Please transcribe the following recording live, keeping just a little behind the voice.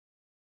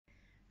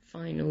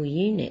Final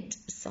unit,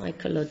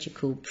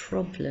 psychological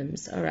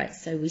problems. All right,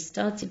 so we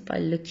started by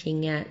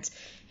looking at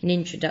an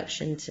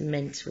introduction to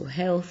mental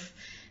health.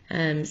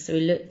 So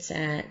we looked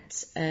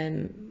at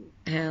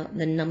how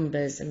the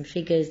numbers and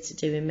figures to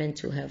do with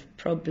mental health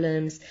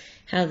problems,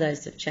 how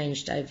those have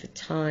changed over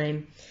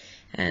time.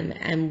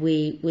 And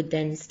we would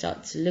then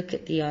start to look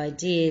at the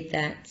idea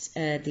that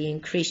the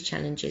increased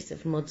challenges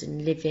of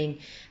modern living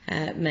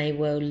may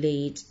well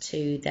lead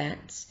to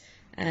that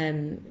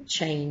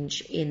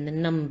change in the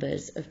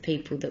numbers of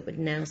people that would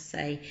now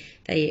say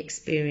they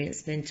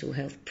experience mental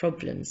health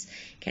problems.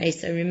 Okay,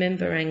 so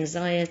remember,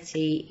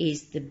 anxiety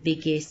is the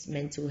biggest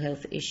mental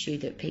health issue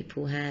that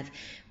people have.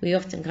 We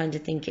often kind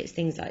of think it's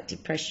things like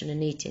depression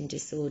and eating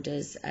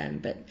disorders,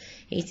 but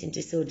eating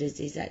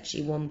disorders is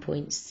actually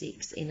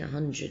 1.6 in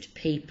 100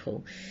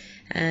 people.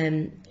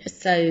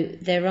 So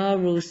there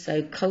are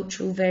also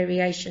cultural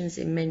variations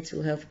in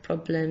mental health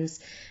problems.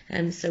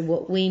 So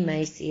what we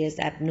may see as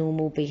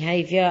abnormal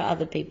behaviour,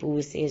 other people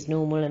will see as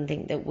normal and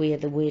think that we are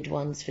the weird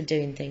ones for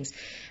doing things.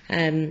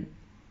 So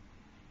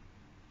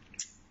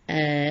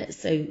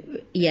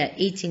yeah,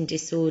 eating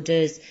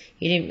disorders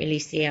you didn't really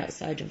see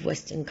outside of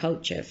Western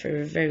culture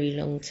for a very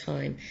long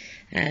time.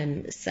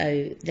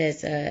 So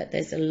there's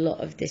a lot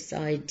of this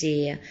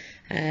idea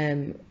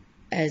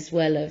as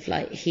well of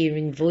like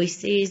hearing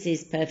voices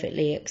is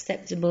perfectly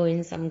acceptable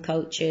in some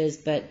cultures,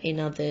 but in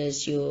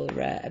others you're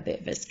a bit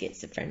of a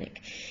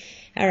schizophrenic.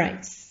 All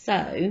right,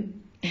 so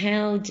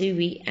how do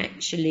we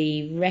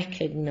actually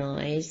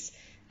recognise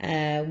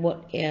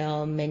what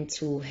are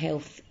mental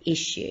health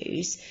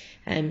issues?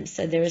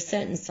 So there are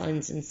certain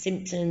signs and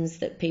symptoms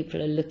that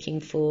people are looking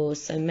for.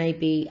 So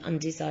maybe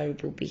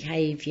undesirable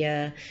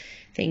behaviour,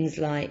 things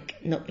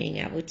like not being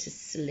able to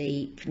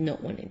sleep,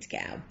 not wanting to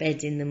get out of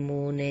bed in the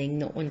morning,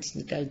 not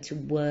wanting to go to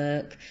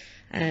work,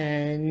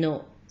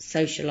 not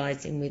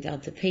socialising with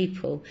other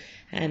people.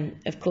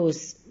 Of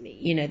course,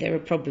 you know, there are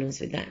problems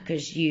with that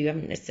because you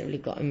haven't necessarily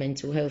got a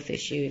mental health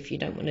issue if you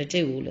don't want to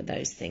do all of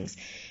those things.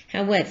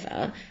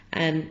 However,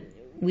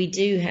 we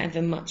do have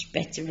a much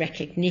better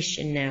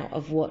recognition now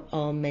of what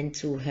are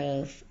mental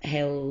health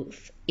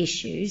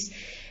issues.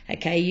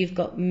 Okay, you've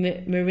got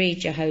Marie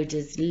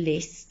Jahoda's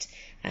list,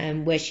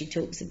 where she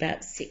talks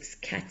about 6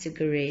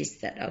 categories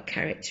that are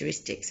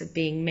characteristics of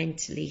being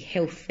mentally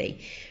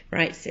healthy,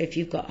 right? So if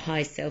you've got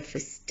high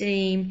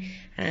self-esteem,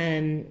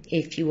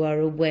 if you are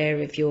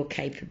aware of your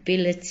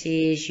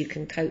capabilities, you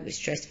can cope with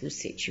stressful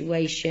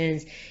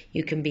situations,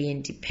 you can be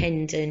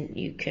independent,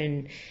 you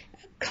can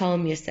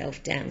calm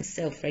yourself down,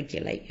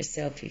 self-regulate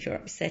yourself if you're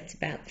upset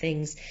about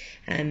things.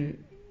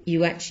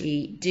 You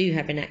actually do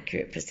have an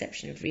accurate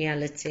perception of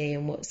reality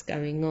and what's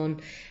going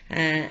on,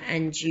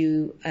 and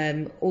you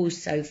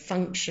also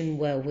function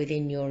well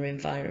within your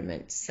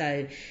environment.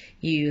 So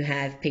you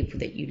have people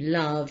that you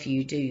love,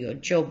 you do your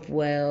job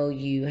well,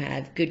 you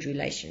have good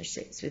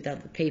relationships with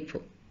other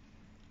people.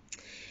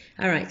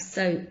 All right,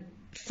 so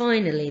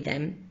finally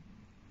then,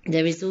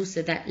 there is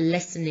also that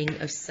lessening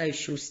of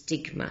social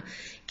stigma.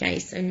 Okay,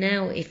 so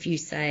now if you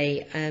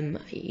say,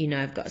 you know,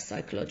 I've got a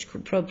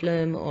psychological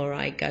problem or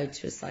I go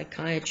to a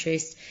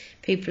psychiatrist,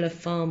 people are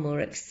far more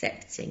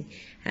accepting.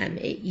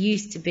 It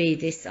used to be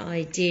this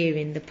idea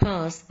in the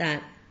past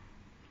that,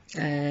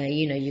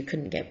 you know, you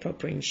couldn't get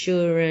proper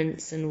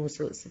insurance and all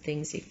sorts of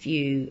things if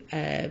you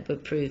were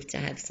proved to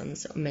have some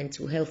sort of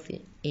mental health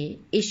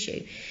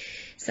issue.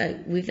 So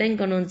we've then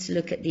gone on to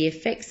look at the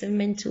effects of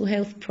mental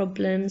health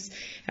problems.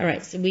 All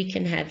right, so we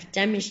can have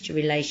damage to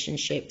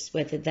relationships,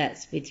 whether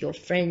that's with your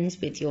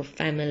friends, with your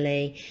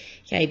family,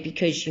 okay,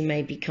 because you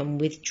may become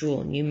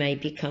withdrawn, you may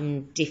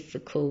become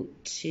difficult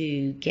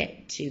to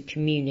get to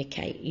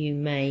communicate, you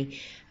may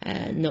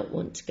not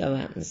want to go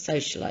out and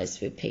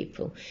socialise with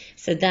people.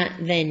 So that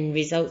then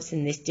results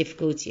in this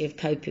difficulty of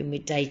coping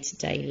with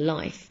day-to-day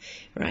life,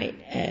 right?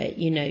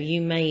 You know,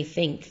 you may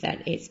think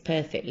that it's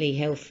perfectly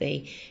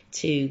healthy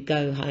to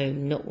go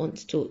home, not want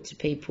to talk to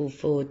people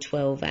for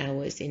 12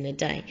 hours in a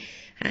day.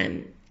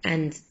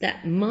 And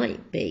that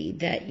might be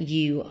that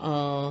you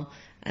are,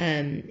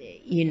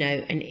 you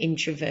know, an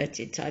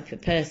introverted type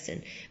of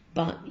person,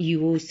 but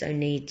you also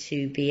need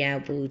to be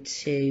able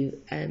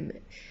to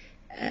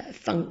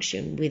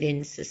function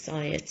within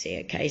society.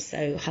 Okay,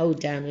 so hold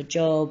down a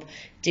job,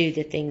 do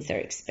the things that are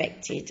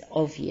expected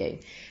of you.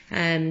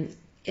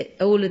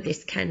 All of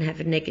this can have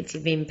a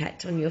negative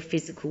impact on your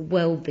physical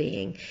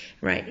well-being,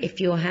 right? If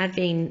you're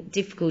having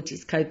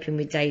difficulties coping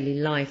with daily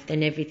life,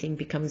 then everything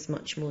becomes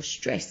much more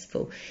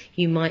stressful.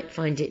 You might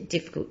find it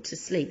difficult to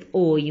sleep,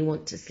 or you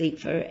want to sleep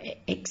for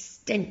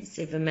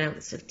extensive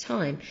amounts of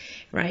time,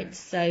 right?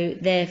 So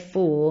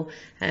therefore,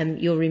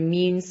 your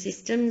immune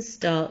system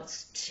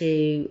starts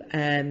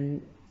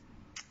to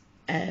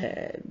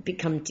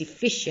become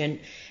deficient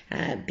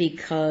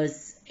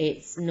because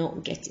it's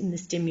not getting the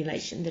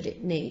stimulation that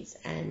it needs,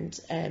 and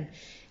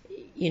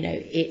you know,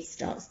 it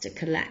starts to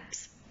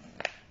collapse.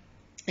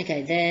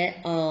 Okay, there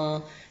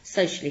are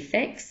social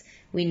effects.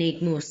 We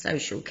need more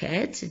social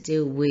care to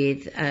deal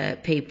with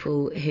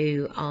people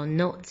who are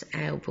not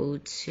able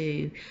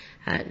to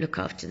look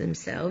after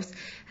themselves.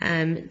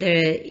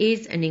 There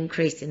is an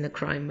increase in the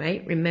crime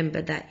rate.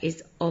 Remember, that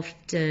is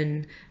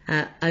often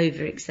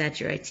over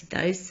exaggerated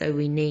though, so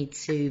we need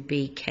to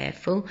be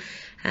careful.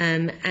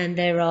 And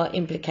there are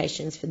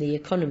implications for the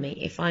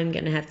economy. If I'm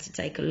going to have to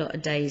take a lot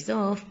of days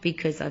off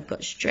because I've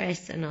got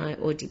stress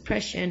or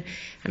depression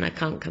and I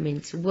can't come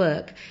into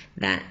work,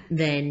 that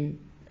then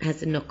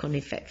has a knock-on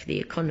effect for the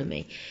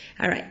economy.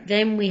 All right,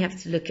 then we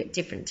have to look at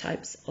different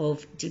types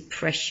of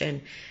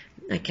depression.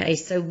 Okay,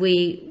 so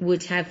we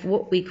would have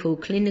what we call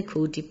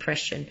clinical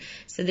depression.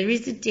 So there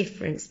is a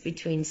difference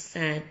between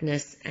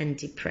sadness and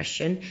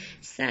depression.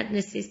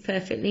 Sadness is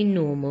perfectly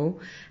normal,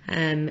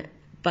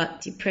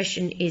 but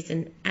depression is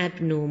an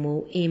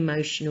abnormal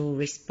emotional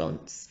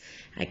response.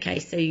 Okay,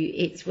 so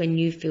it's when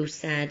you feel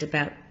sad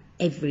about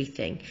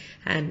everything,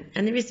 and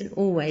there isn't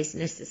always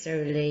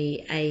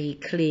necessarily a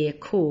clear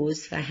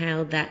cause for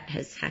how that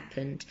has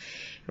happened,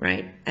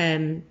 right?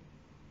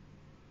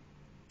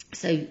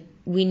 So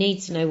we need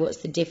to know what's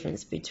the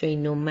difference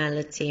between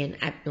normality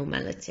and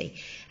abnormality.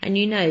 And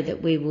you know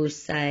that we will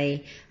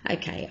say,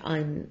 okay,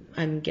 I'm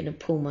going to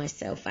pull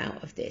myself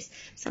out of this.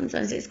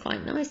 Sometimes it's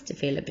quite nice to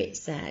feel a bit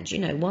sad. You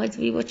know, why do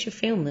we watch a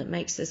film that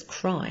makes us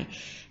cry,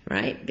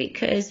 right?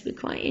 Because we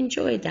quite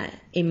enjoy that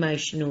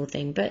emotional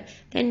thing, but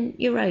then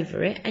you're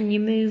over it and you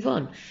move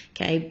on,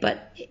 okay?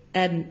 But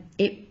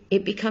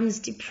it becomes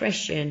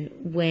depression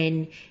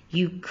when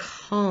you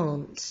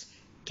can't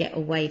get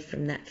away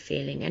from that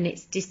feeling, and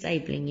it's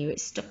disabling you,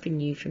 it's stopping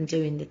you from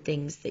doing the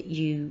things that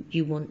you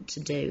want to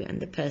do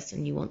and the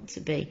person you want to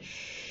be.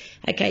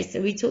 Okay,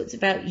 so we talked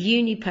about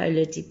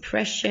unipolar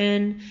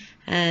depression.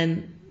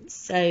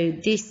 So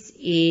this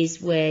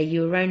is where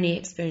you're only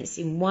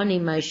experiencing one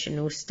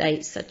emotional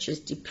state, such as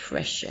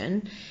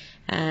depression.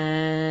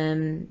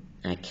 Okay,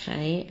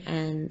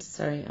 and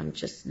sorry, I'm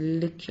just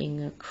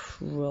looking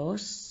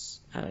across.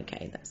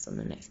 Okay, that's on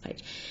the next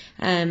page.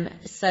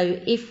 So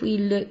if we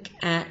look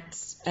at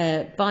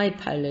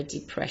bipolar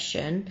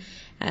depression,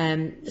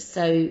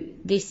 so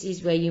this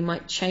is where you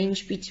might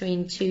change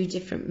between two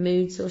different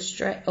moods or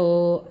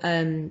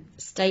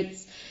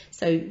states.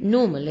 So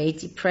normally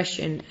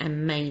depression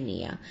and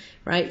mania,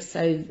 right?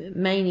 So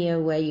mania,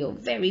 where you're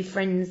very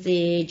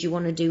frenzied, you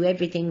want to do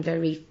everything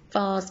very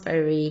fast,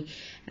 very,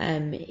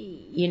 and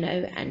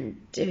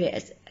do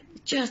it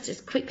just as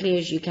quickly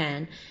as you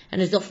can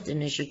and as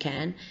often as you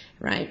can,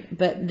 right?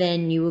 But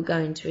then you will go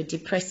into a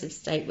depressive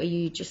state where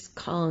you just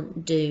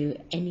can't do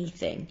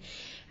anything.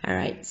 All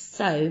right,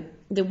 so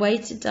the way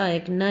to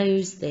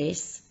diagnose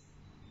this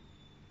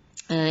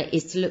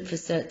is to look for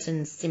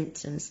certain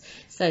symptoms.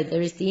 So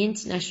there is the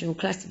International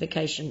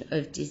Classification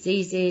of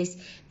Diseases,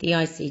 the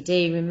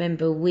ICD.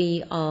 Remember,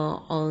 we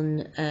are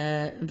on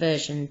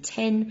version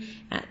 10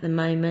 at the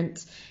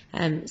moment.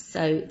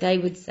 So they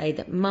would say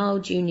that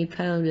mild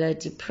unipolar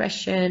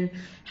depression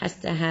has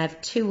to have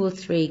 2 or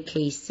 3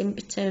 key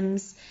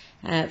symptoms.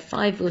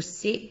 5 or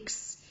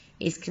 6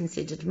 is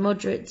considered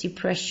moderate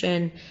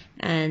depression,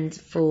 and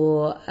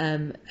for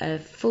a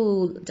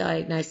full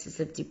diagnosis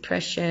of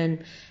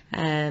depression,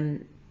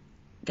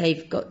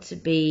 they've got to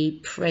be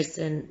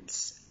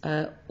present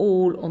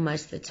all or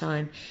most of the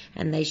time,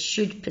 and they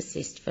should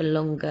persist for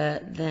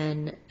longer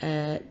than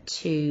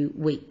 2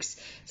 weeks.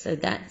 So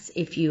that's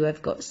if you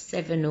have got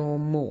 7 or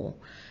more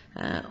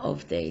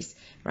of these,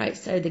 right?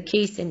 So the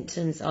key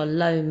symptoms are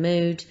low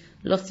mood,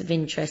 loss of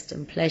interest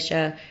and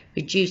pleasure,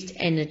 reduced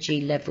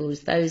energy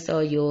levels. Those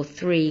are your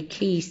 3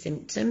 key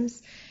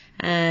symptoms.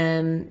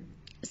 Yeah,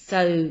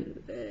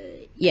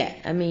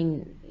 I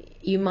mean,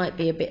 you might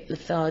be a bit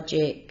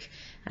lethargic,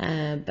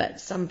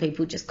 but some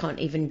people just can't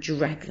even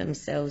drag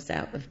themselves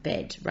out of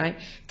bed, right?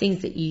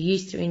 Things that you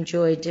used to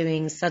enjoy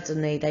doing,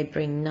 suddenly they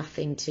bring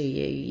nothing to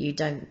you. You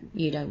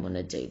don't want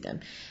to do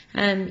them.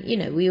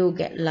 We all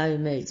get low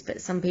moods,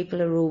 but some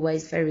people are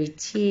always very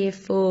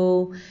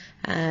tearful.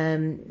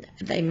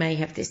 They may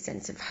have this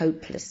sense of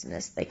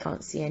hopelessness. They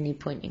can't see any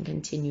point in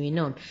continuing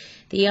on.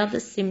 The other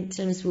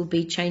symptoms will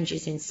be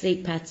changes in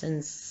sleep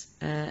patterns,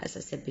 as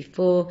I said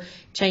before,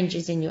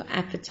 changes in your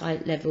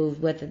appetite levels,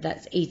 whether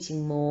that's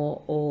eating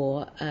more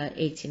or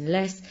eating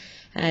less,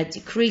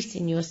 decrease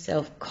in your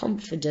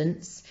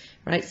self-confidence,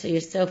 right? So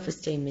your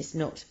self-esteem is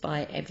knocked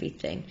by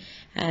everything.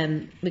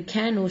 We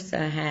can also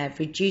have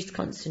reduced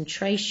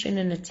concentration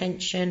and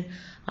attention,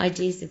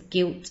 ideas of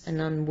guilt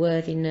and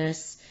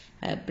unworthiness,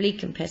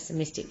 bleak and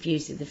pessimistic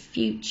views of the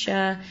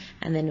future,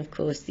 and then of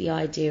course the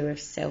idea of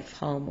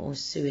self-harm or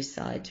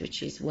suicide,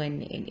 which is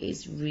when it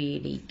is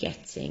really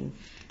getting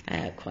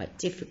quite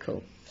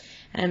difficult.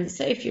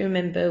 So if you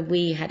remember,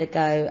 we had a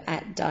go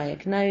at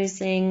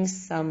diagnosing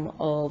some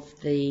of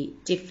the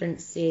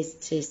differences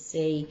to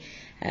see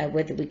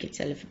whether we could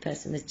tell if a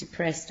person was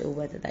depressed or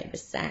whether they were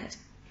sad.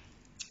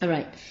 All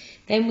right,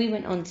 then we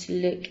went on to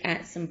look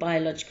at some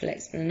biological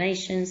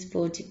explanations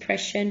for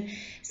depression.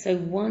 So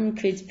one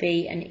could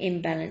be an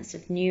imbalance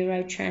of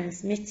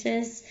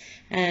neurotransmitters.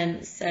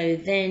 So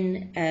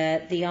then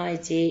the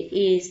idea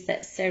is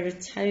that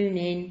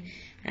serotonin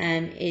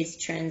is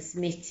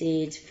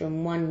transmitted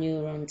from one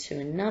neuron to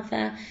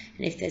another,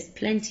 and if there's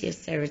plenty of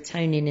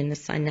serotonin in the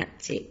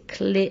synaptic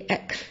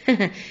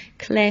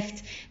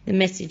cleft, the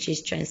message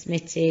is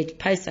transmitted,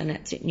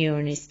 postsynaptic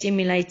neuron is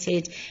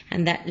stimulated,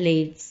 and that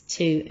leads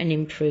to an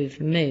improved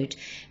mood.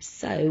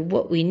 So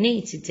what we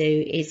need to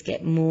do is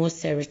get more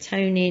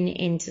serotonin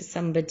into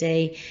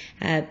somebody,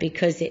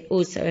 because it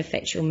also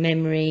affects your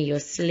memory, your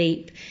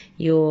sleep,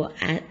 your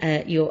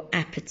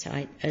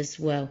appetite as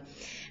well.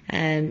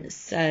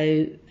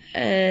 So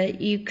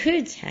you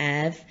could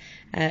have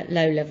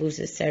low levels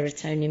of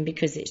serotonin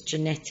because it's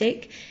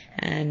genetic.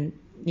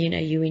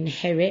 You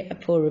inherit a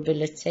poor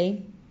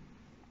ability.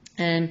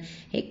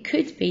 It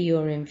could be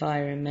your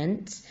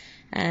environment.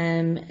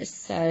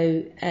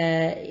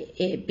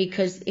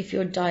 Because if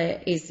your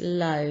diet is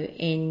low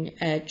in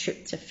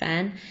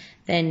tryptophan,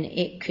 then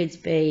it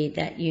could be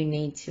that you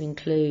need to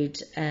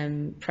include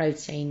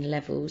protein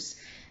levels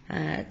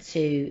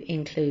to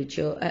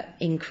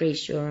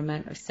increase your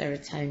amount of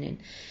serotonin.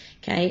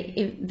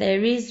 Okay,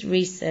 there is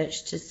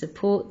research to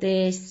support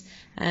this.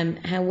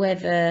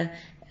 However,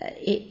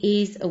 it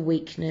is a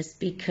weakness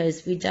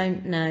because we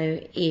don't know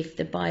if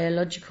the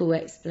biological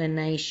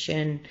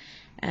explanation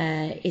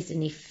is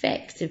an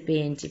effect of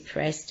being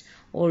depressed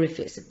or if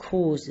it's a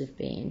cause of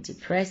being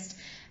depressed.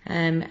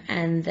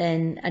 And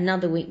then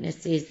another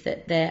weakness is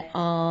that there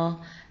are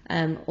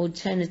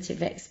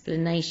alternative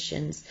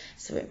explanations.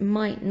 So it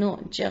might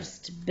not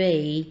just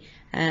be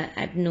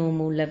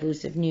abnormal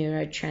levels of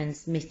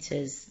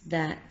neurotransmitters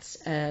that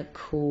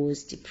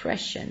cause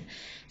depression.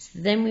 So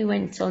then we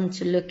went on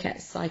to look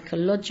at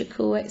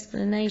psychological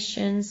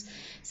explanations.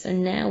 So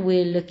now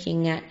we're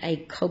looking at a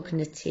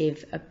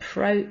cognitive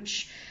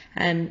approach.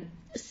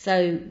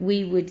 So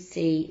we would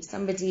see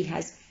somebody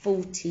has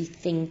faulty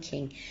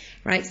thinking,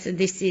 right? So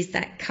this is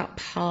that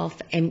cup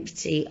half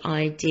empty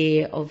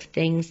idea of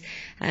things.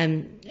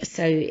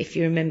 So if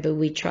you remember,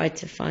 we tried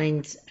to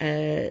find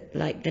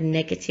like the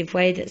negative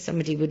way that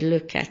somebody would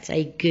look at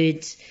a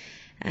good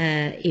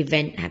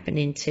event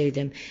happening to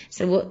them.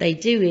 So what they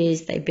do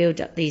is they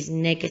build up these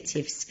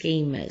negative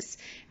schemas,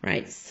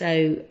 right?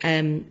 So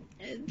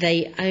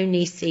they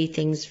only see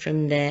things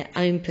from their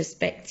own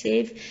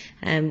perspective.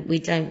 We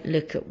don't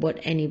look at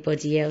what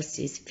anybody else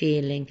is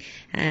feeling,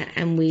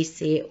 and we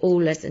see it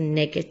all as a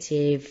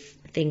negative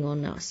thing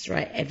on us,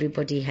 right?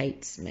 Everybody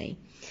hates me.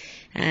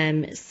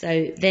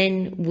 So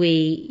then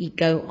we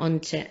go on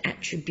to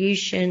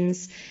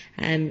attributions.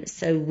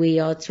 So we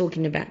are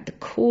talking about the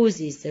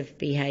causes of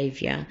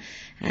behaviour.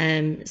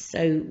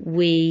 So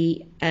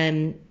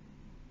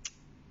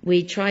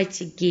we try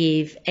to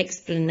give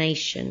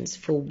explanations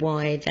for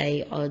why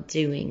they are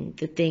doing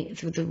the thing,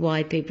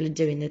 why people are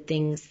doing the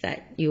things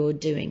that you're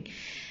doing,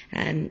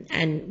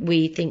 and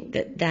we think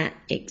that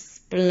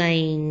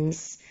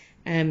explains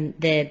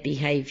their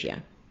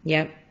behaviour.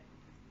 Yeah.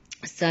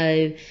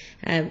 So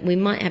we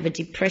might have a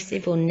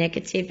depressive or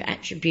negative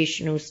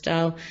attributional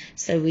style.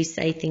 So we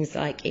say things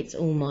like, it's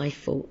all my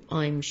fault,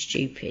 I'm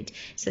stupid.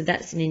 So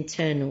that's an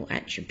internal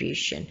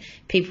attribution.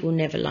 People will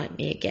never like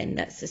me again.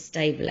 That's a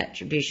stable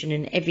attribution.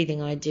 And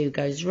everything I do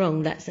goes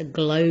wrong. That's a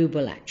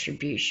global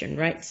attribution,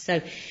 right?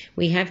 So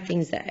we have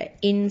things that are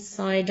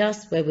inside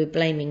us where we're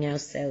blaming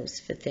ourselves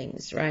for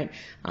things, right?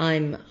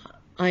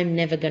 I'm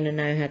never going to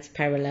know how to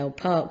parallel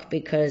park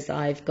because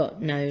I've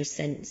got no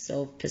sense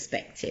of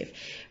perspective,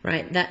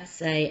 right?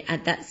 That's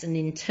an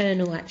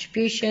internal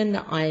attribution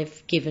that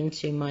I've given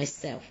to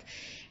myself,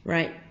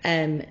 right?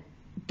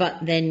 But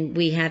then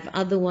we have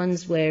other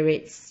ones where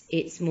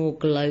it's more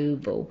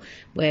global,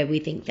 where we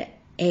think that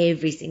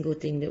every single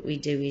thing that we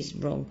do is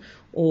wrong,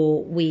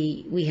 or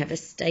we have a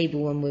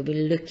stable one where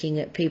we're looking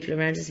at people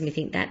around us and we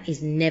think that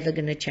is never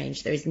going to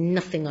change. There is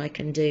nothing I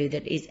can do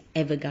that is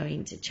ever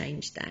going to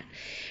change that.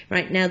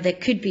 Right, now there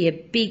could be a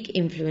big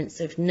influence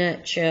of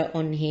nurture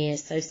on here.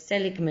 So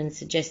Seligman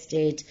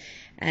suggested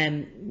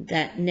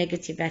that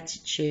negative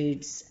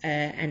attitudes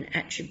and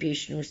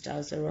attributional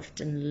styles are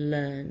often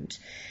learned.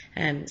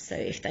 So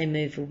if they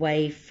move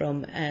away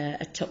from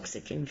a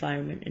toxic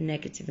environment, a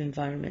negative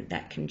environment,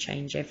 that can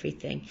change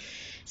everything.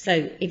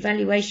 So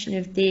evaluation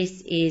of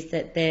this is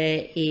that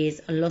there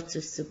is a lot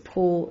of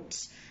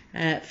support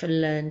for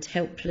learned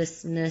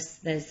helplessness.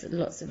 There's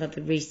lots of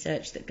other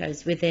research that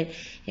goes with it.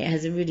 It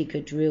has a really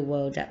good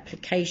real-world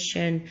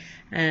application.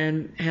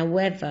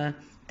 However,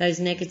 those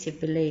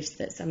negative beliefs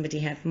that somebody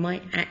have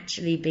might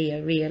actually be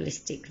a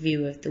realistic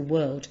view of the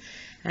world.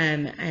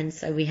 And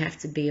so we have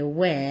to be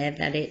aware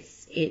that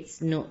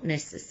it's not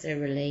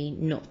necessarily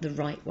not the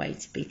right way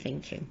to be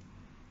thinking.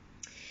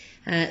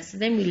 So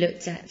then we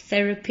looked at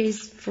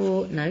therapies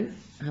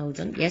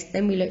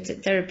then we looked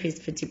at therapies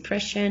for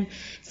depression.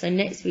 So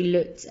next we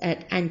looked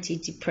at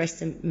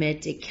antidepressant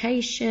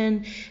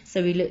medication.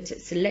 So we looked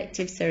at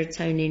selective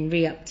serotonin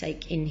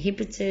reuptake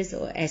inhibitors,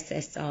 or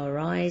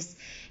SSRIs.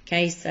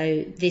 Okay,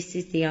 so this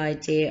is the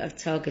idea of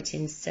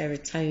targeting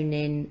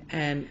serotonin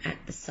at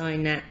the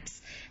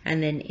synapse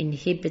and then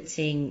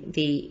inhibiting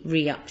the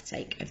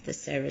reuptake of the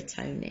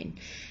serotonin.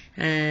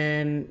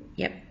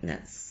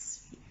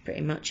 That's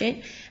pretty much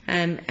it.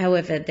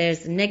 However,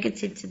 there's a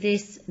negative to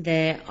this.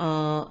 There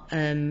are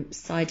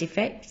side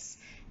effects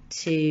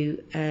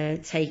to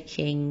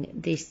taking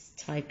this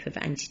type of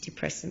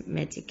antidepressant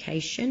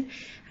medication,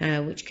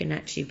 which can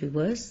actually be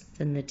worse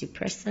than the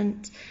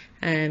depressant.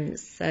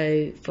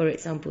 So, for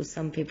example,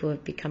 some people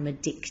have become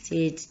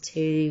addicted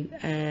to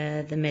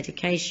the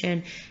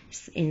medication.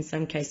 In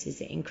some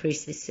cases, it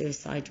increases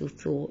suicidal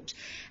thought.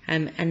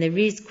 And there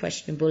is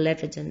questionable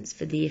evidence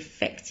for the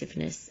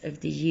effectiveness of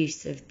the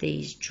use of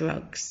these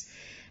drugs.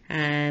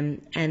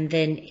 And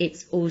then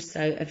it's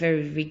also a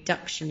very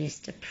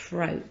reductionist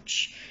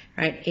approach,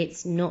 right?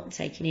 It's not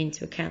taking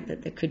into account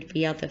that there could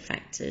be other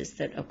factors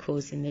that are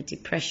causing the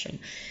depression.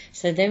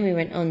 So then we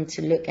went on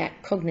to look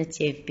at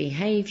cognitive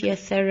behavior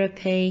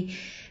therapy.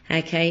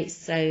 Okay,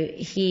 so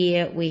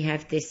here we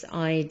have this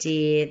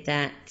idea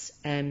that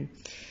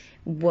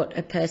what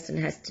a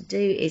person has to do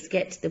is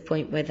get to the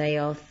point where they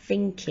are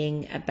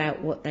thinking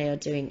about what they are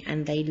doing,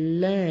 and they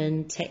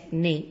learn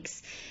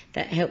techniques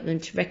that help them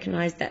to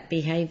recognize that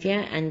behavior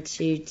and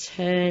to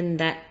turn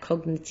that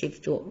cognitive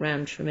thought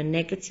round from a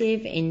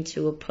negative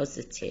into a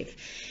positive.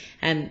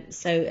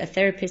 So a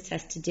therapist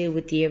has to deal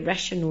with the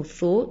irrational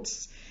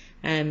thoughts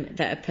that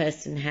a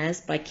person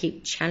has by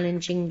keep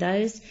challenging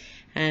those.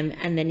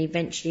 And then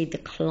eventually the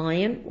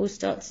client will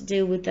start to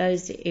deal with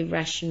those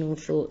irrational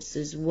thoughts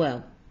as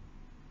well.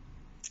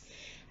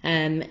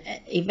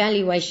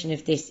 Evaluation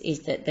of this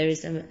is that there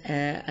is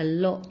a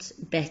lot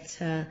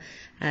better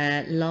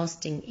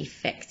lasting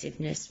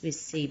effectiveness with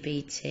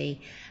CBT.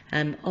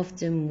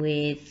 Often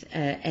with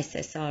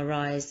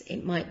SSRIs,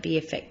 it might be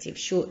effective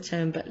short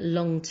term, but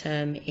long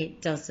term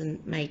it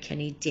doesn't make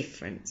any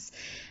difference.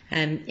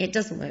 It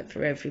doesn't work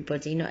for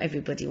everybody. Not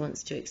everybody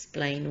wants to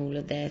explain all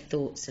of their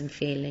thoughts and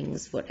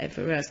feelings,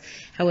 whatever else.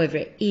 However,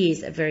 it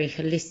is a very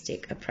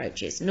holistic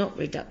approach. It's not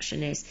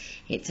reductionist.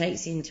 It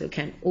takes into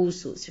account all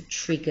sorts of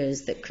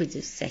triggers that could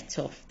have set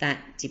off that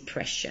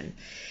depression.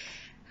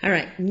 All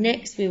right,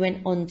 next we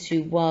went on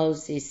to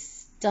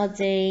Wiles's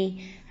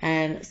study.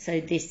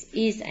 So this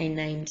is a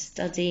named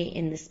study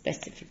in the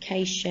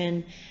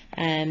specification.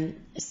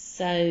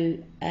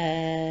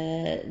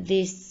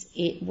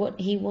 What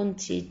he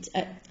wanted,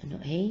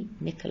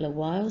 Nicola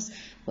Wiles,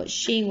 what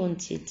she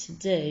wanted to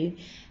do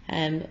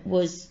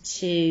was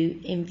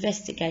to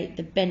investigate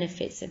the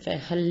benefits of a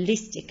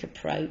holistic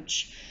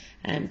approach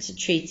to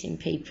treating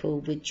people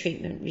with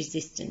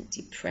treatment-resistant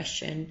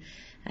depression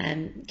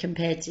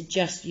compared to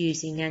just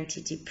using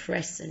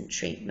antidepressant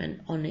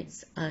treatment on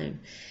its own.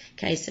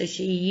 Okay, so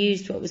she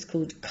used what was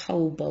called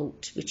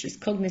COBALT, which is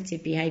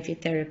cognitive behavior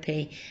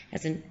therapy,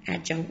 as an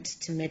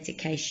adjunct to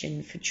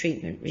medication for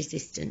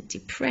treatment-resistant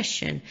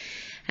depression.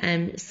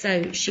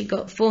 So she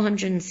got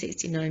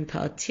 469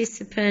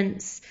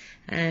 participants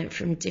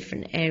from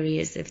different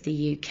areas of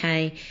the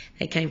UK.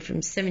 They came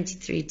from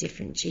 73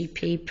 different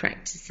GP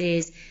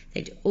practices.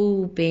 They'd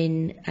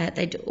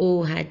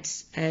all had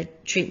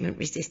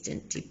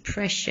treatment-resistant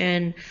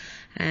depression.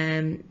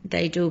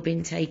 They'd all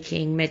been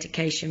taking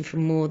medication for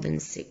more than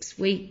 6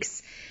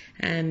 weeks.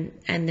 And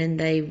then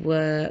they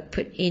were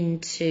put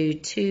into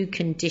 2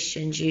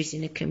 conditions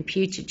using a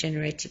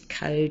computer-generated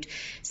code.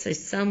 So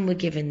some were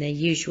given their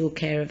usual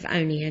care of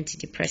only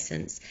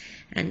antidepressants,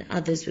 and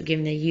others were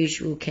given their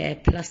usual care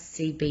plus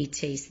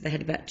CBT. So they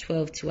had about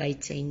 12 to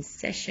 18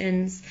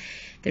 sessions.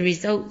 The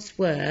results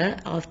were,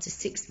 after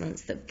 6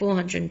 months, that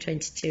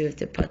 422 of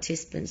the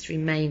participants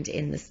remained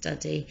in the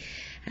study,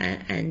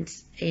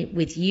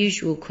 with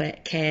usual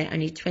care,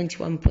 only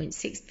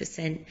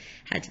 21.6%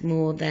 had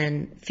more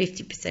than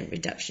 50%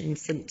 reduction in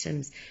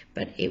symptoms,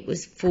 but it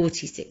was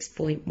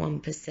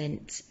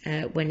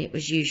 46.1% when it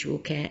was usual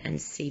care and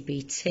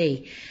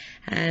CBT.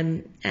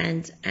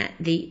 And at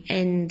the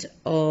end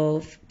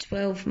of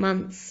 12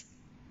 months,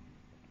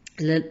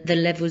 the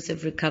levels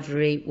of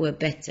recovery were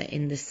better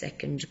in the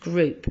second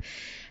group.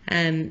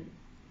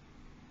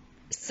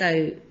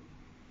 So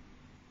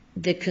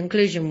the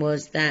conclusion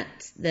was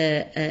that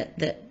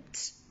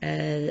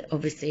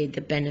obviously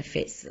the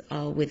benefits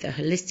are with a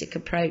holistic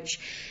approach,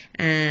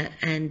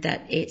 and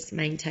that it's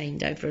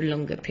maintained over a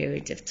longer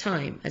period of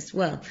time as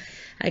well.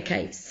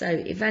 Okay, so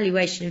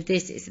evaluation of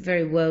this is a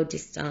very well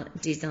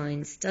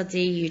designed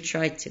study. You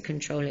tried to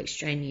control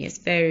extraneous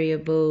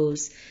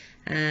variables.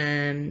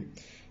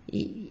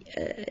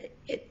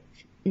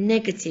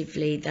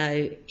 Negatively,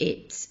 though,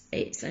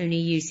 it's only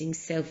using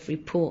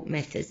self-report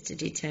methods to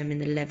determine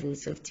the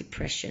levels of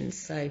depression,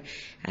 so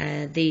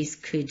these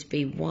could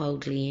be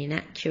wildly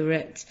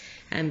inaccurate,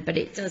 but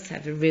it does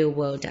have a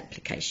real-world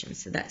application,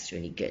 so that's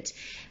really good.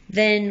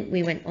 Then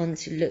we went on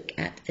to look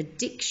at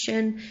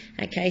addiction.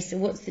 Okay, so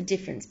what's the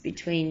difference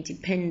between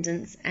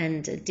dependence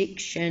and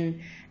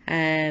addiction?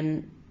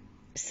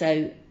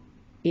 So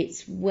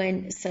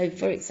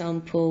for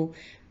example,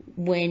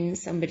 when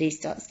somebody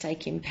starts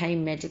taking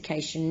pain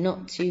medication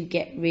not to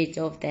get rid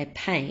of their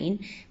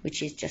pain,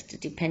 which is just a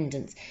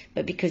dependence,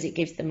 but because it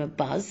gives them a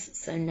buzz,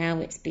 so now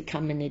it's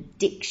become an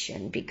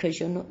addiction because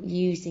you're not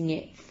using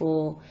it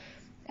for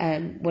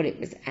what it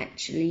was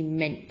actually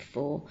meant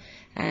for.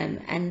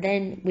 And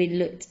then we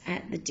looked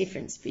at the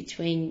difference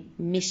between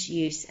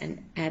misuse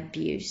and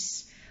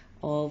abuse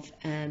of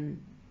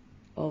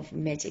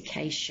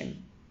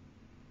medication.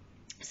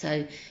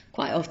 So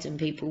quite often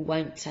people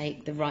won't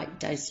take the right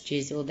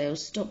dosages, or they'll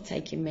stop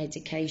taking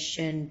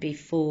medication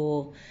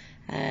before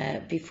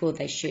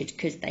they should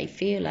because they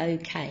feel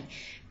okay,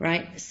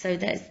 right? So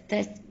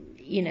there's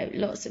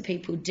lots of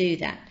people do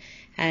that.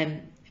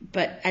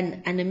 But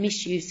a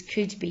misuse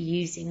could be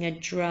using a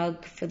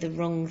drug for the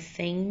wrong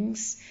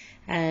things.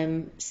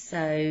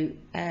 So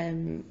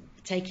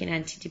taking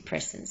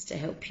antidepressants to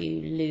help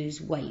you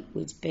lose weight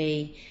would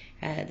be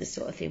the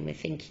sort of thing we're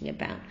thinking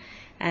about.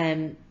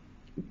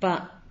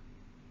 But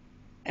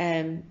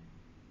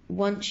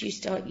once you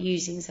start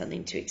using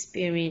something to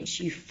experience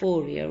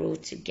euphoria or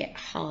to get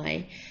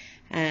high,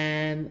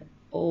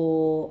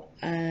 or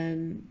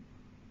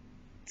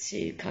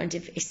to kind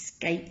of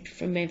escape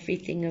from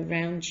everything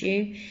around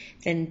you,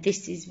 then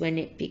this is when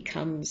it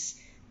becomes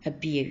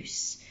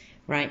abuse,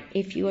 right?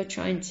 If you are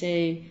trying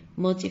to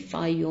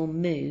modify your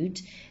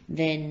mood,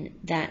 then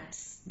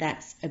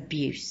that's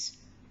abuse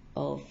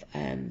of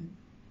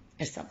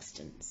a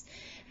substance.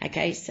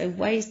 Okay, so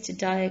ways to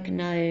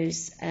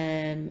diagnose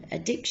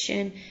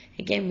addiction.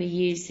 Again, we're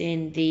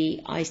using the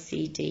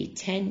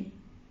ICD-10.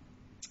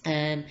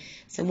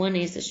 So one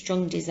is a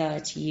strong desire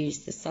to use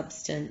the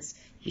substance.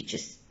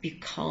 You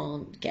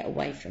can't get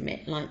away from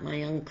it. Like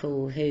my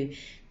uncle who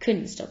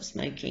couldn't stop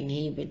smoking.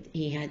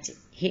 He had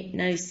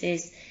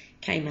hypnosis,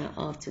 came out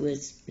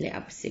afterwards, lit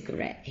up a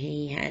cigarette.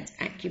 He had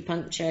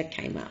acupuncture,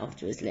 came out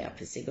afterwards, lit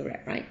up a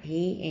cigarette, right?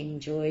 He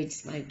enjoyed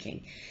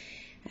smoking.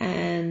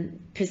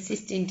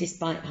 Persisting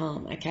despite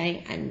harm,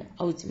 okay? And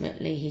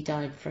ultimately he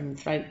died from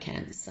throat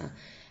cancer,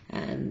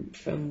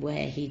 from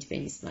where he'd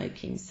been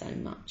smoking so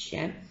much,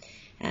 yeah?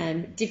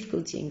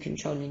 Difficulty in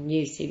controlling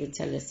use. He would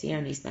tell us he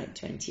only smoked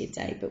 20 a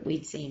day, but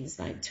we'd seen him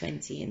smoke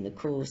 20 in the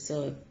course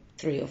of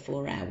 3 or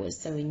 4 hours,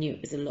 so we knew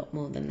it was a lot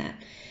more than that.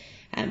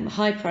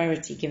 High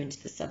priority given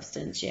to the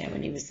substance, yeah,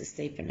 when he was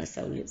asleep, and I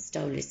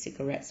stole his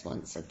cigarettes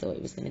once. I thought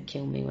he was going to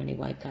kill me when he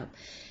woke up.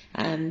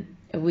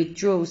 A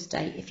withdrawal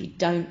state. If you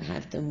don't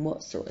have them,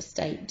 what sort of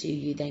state do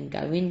you then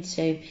go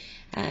into?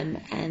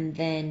 And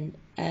then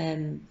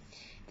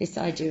this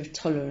idea of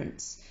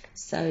tolerance.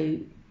 So,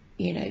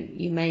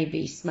 you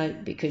maybe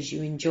smoke because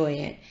you enjoy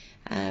it,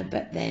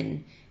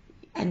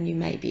 and you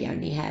maybe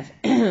only have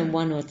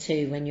 1 or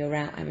 2 when you're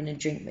out having a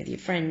drink with your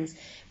friends,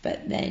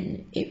 but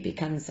then it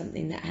becomes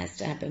something that has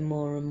to happen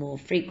more and more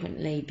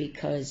frequently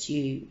because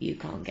you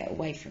can't get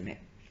away from it.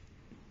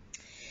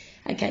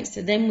 Okay,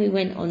 so then we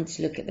went on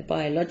to look at the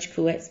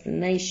biological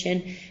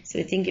explanation. So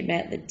we're thinking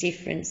about the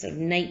difference of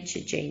nature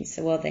genes.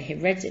 So are there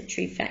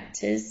hereditary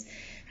factors?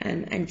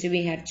 And do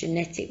we have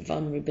genetic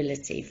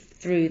vulnerability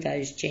through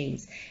those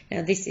genes?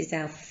 Now, this is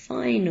our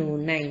final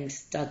named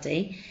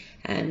study.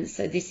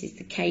 So this is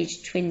the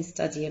Cage twin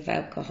study of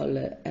alcohol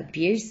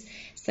abuse.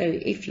 So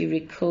if you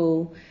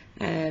recall,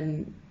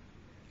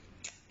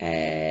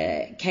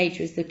 Cage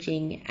was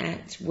looking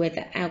at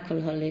whether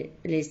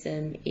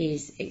alcoholism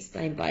is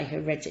explained by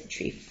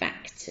hereditary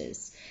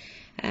factors.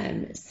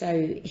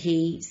 So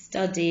he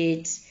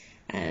studied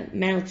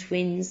male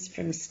twins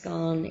from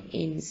Scan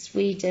in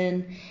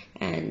Sweden,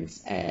 and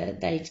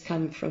they'd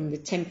come from the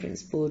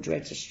Temperance Board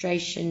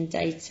registration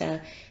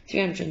data.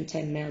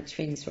 310 male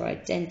twins were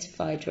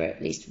identified where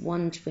at least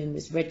one twin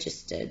was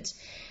registered.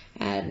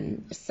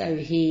 So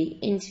he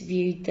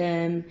interviewed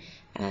them,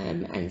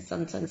 and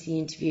sometimes he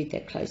interviewed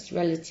their close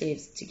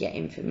relatives to get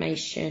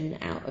information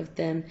out of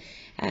them.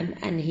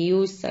 And he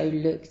also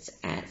looked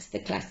at the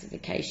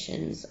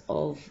classifications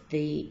of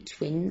the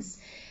twins.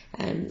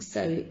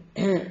 So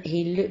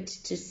he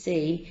looked to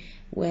see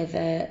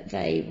whether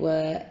they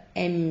were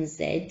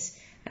MZ,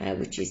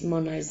 which is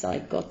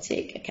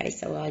monozygotic, okay,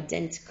 so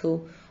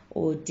identical,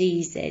 or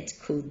DZ,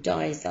 called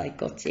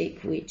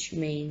dizygotic, which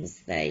means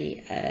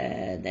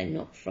they're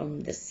not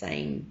from the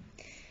same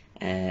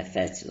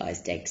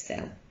fertilized egg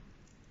cell.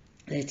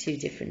 They're 2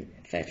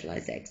 different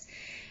fertilized eggs.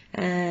 Yeah,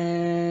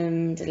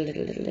 don't need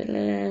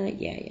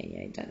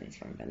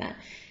to worry about that.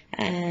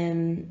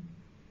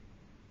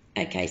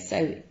 Okay,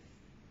 so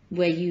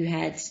where you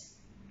had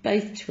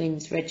both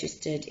twins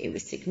registered, it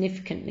was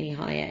significantly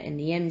higher in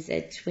the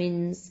MZ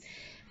twins.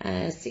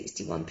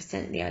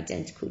 61% of the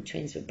identical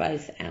twins were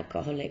both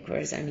alcoholic,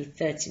 whereas only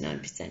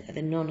 39% of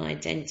the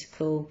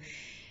non-identical.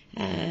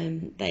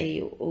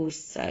 They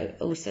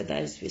also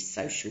those with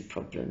social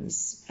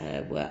problems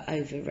were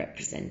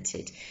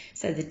overrepresented.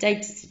 So the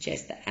data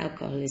suggests that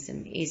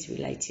alcoholism is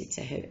related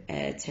to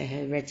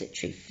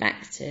hereditary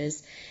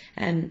factors.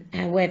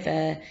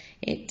 However,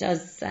 it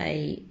does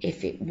say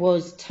if it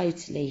was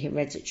totally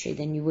hereditary,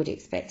 then you would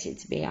expect it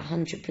to be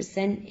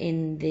 100%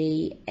 in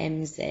the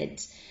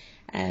MZ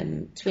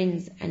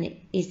twins, and it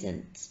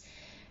isn't.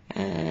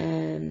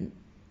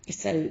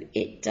 So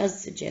it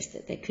does suggest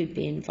that there could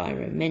be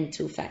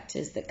environmental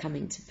factors that come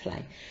into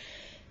play.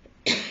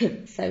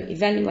 So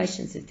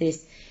evaluations of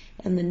this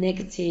And the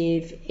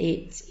negative,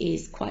 it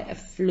is quite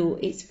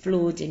it's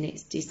flawed in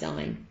its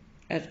design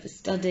of the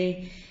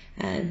study.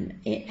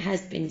 It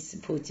has been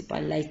supported by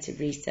later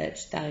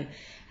research though,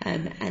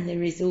 and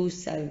there is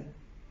also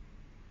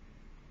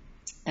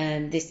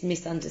this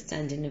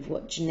misunderstanding of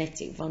what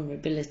genetic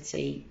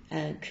vulnerability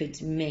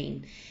could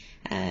mean.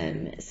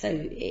 So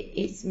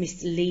it's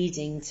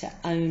misleading to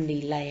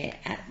only lay it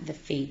at the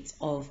feet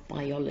of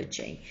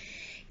biology.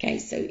 Okay,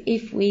 so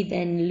if we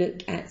then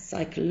look at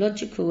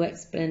psychological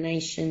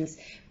explanations,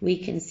 we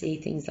can see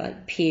things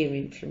like peer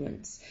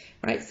influence,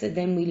 right? So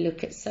then we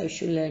look at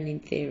social learning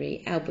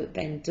theory. Albert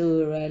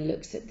Bandura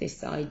looks at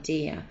this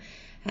idea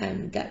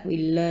that we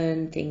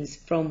learn things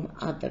from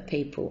other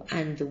people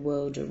and the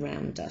world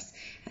around us,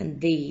 and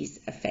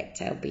these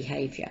affect our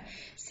behaviour.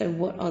 So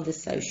what are the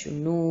social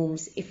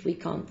norms? If we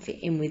can't fit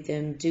in with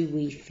them, do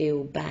we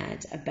feel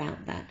bad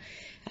about that?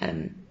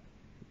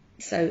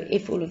 So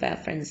if all of our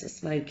friends are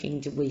smoking,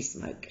 do we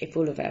smoke? If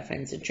all of our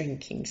friends are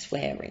drinking,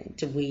 swearing,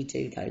 do we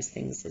do those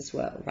things as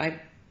well, right?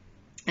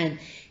 And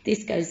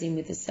this goes in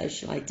with the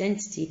social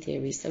identity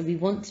theory. So we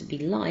want to be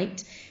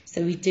liked,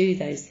 so we do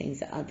those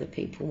things that other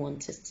people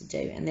want us to do.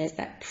 And there's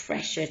that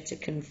pressure to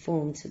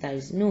conform to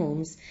those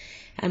norms.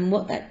 And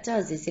what that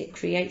does is it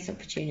creates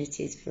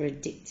opportunities for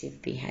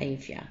addictive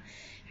behaviour.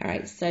 All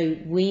right, so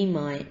we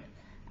might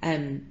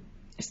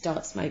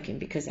start smoking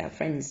because our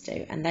friends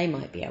do, and they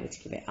might be able to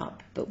give it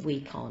up, but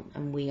we can't,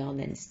 and we are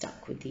then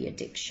stuck with the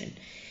addiction.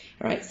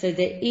 All right, so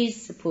there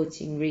is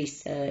supporting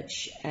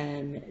research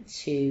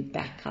to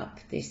back up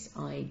this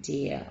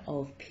idea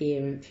of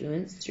peer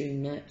influence through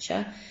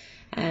nurture.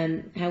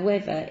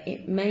 However,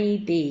 it may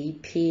be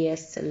peer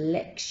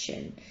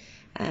selection.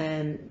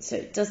 So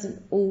it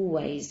doesn't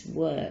always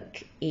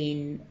work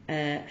in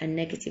a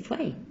negative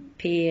way.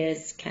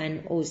 Peers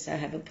can also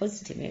have a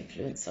positive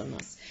influence on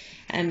us.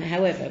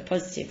 However, a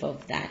positive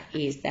of that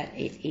is that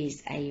it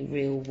is a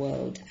real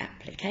world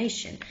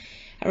application.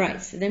 All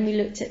right, so then we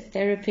looked at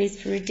therapies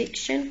for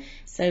addiction.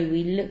 So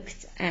we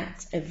looked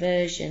at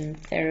aversion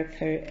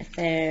therapy.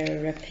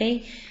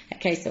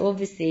 Okay, so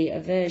obviously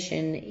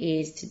aversion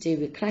is to do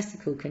with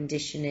classical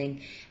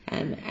conditioning,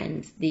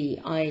 and the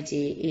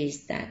idea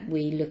is that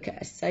we look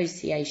at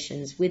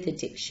associations with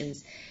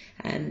addictions,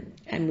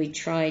 and we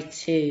try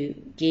to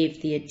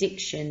give the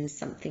addiction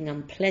something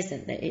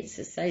unpleasant that it's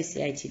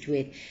associated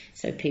with,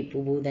 so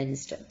people will then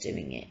stop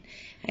doing it.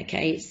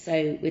 Okay,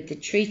 so with the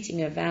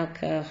treating of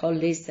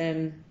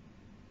alcoholism,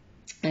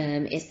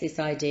 it's this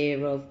idea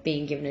of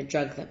being given a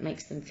drug that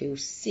makes them feel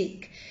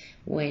sick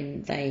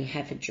when they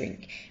have a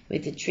drink.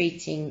 With the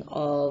treating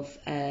of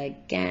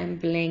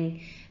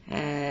gambling,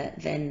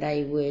 then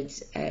they would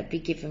be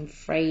given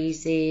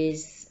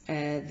phrases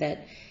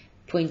that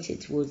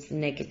pointed towards the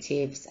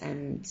negatives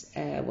and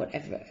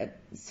whatever.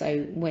 So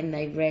when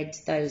they read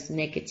those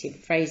negative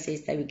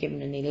phrases, they were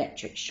given an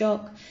electric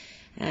shock.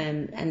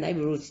 And they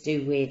were all to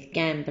do with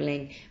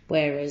gambling,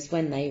 whereas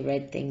when they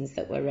read things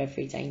that were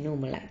everyday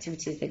normal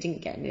activities, they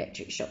didn't get an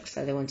electric shock,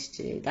 so they wanted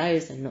to do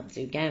those and not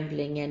do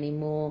gambling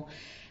anymore.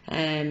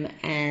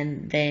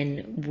 And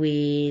then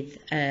with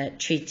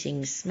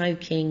treating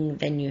smoking,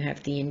 then you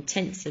have the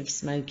intensive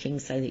smoking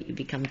so that you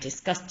become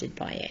disgusted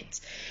by it.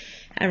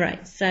 All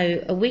right,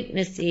 so a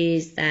weakness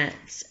is that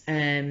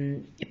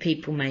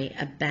people may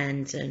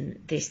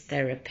abandon this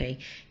therapy.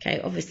 Okay,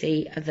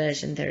 obviously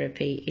aversion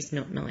therapy is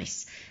not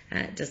nice.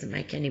 It doesn't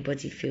make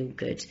anybody feel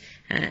good,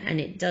 and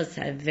it does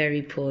have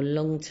very poor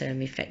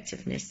long-term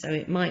effectiveness. So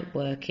it might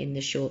work in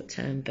the short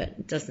term,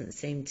 but doesn't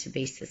seem to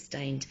be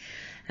sustained.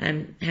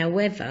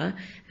 However,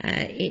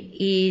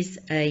 it is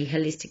a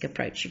holistic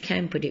approach. You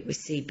can put it with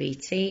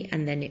CBT,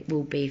 and then it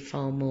will be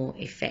far more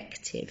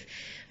effective.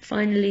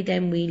 Finally,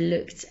 then we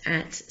looked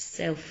at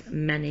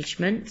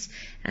self-management,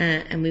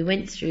 and we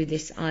went through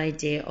this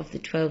idea of the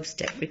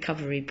 12-step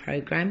recovery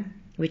program,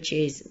 which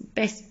is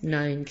best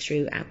known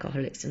through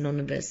Alcoholics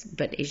Anonymous,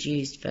 but is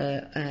used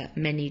for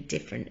many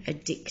different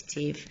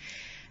addictive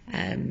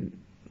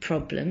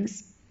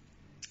problems.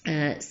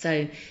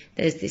 So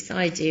there's this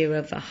idea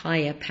of a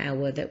higher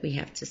power that we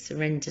have to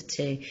surrender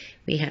to.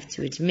 We have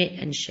to admit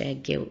and share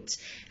guilt,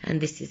 and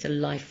this is a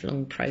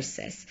lifelong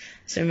process.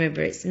 So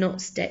remember, it's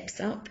not steps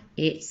up,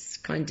 it's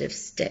kind of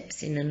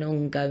steps in an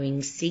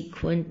ongoing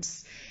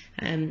sequence,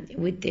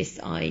 with this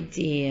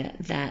idea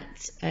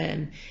that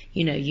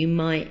you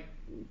might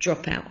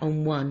drop out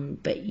on one,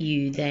 but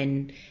you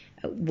then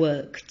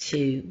work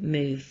to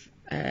move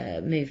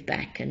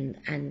back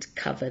and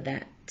cover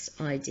that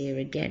idea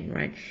again,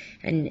 right?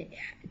 And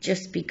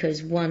just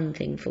because one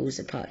thing falls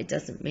apart, it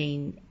doesn't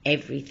mean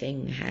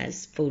everything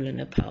has fallen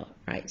apart,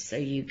 right? So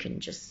you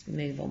can just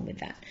move on with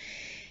that.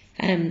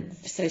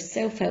 So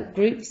self-help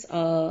groups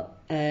are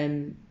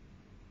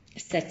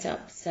set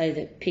up so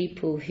that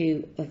people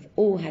who have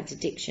all had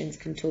addictions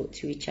can talk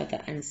to each other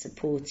and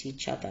support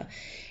each other,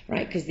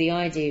 right? Because the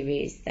idea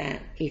is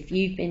that if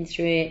you've been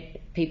through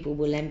it, people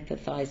will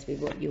empathise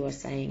with what you are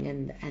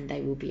saying, and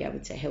they will be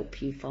able to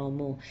help you far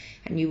more,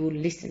 and you will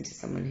listen to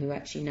someone who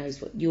actually knows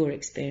what you're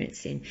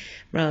experiencing,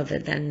 rather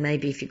than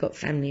maybe if you've got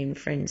family and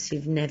friends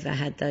who've never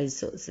had those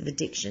sorts of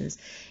addictions,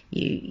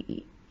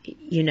 you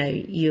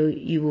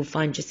will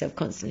find yourself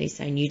constantly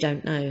saying, you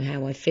don't know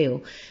how I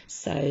feel,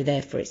 so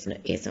therefore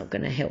it's not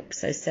going to help.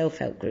 So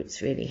self-help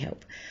groups really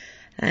help.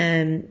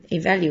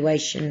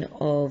 Evaluation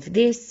of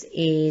this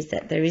is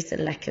that there is a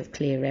lack of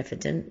clear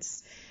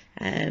evidence.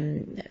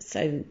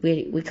 So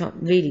we can't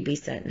really be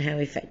certain how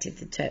effective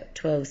the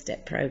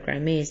 12-step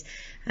program is.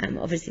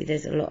 Obviously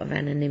there's a lot of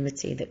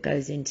anonymity that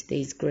goes into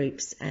these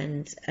groups,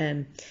 and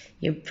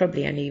you're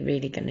probably only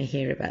really going to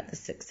hear about the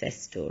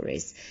success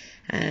stories.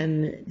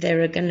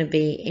 There are going to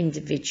be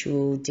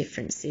individual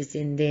differences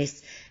in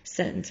this.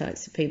 Certain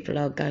types of people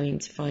are going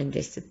to find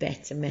this a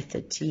better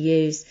method to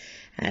use.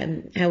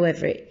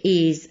 However, it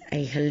is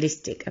a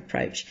holistic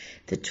approach.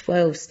 The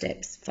 12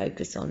 steps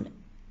focus on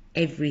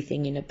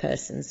everything in a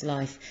person's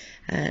life,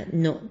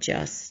 not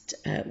just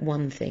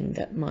one thing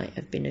that might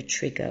have been a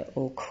trigger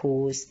or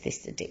caused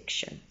this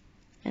addiction.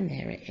 And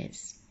there it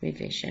is,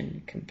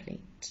 revision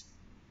complete.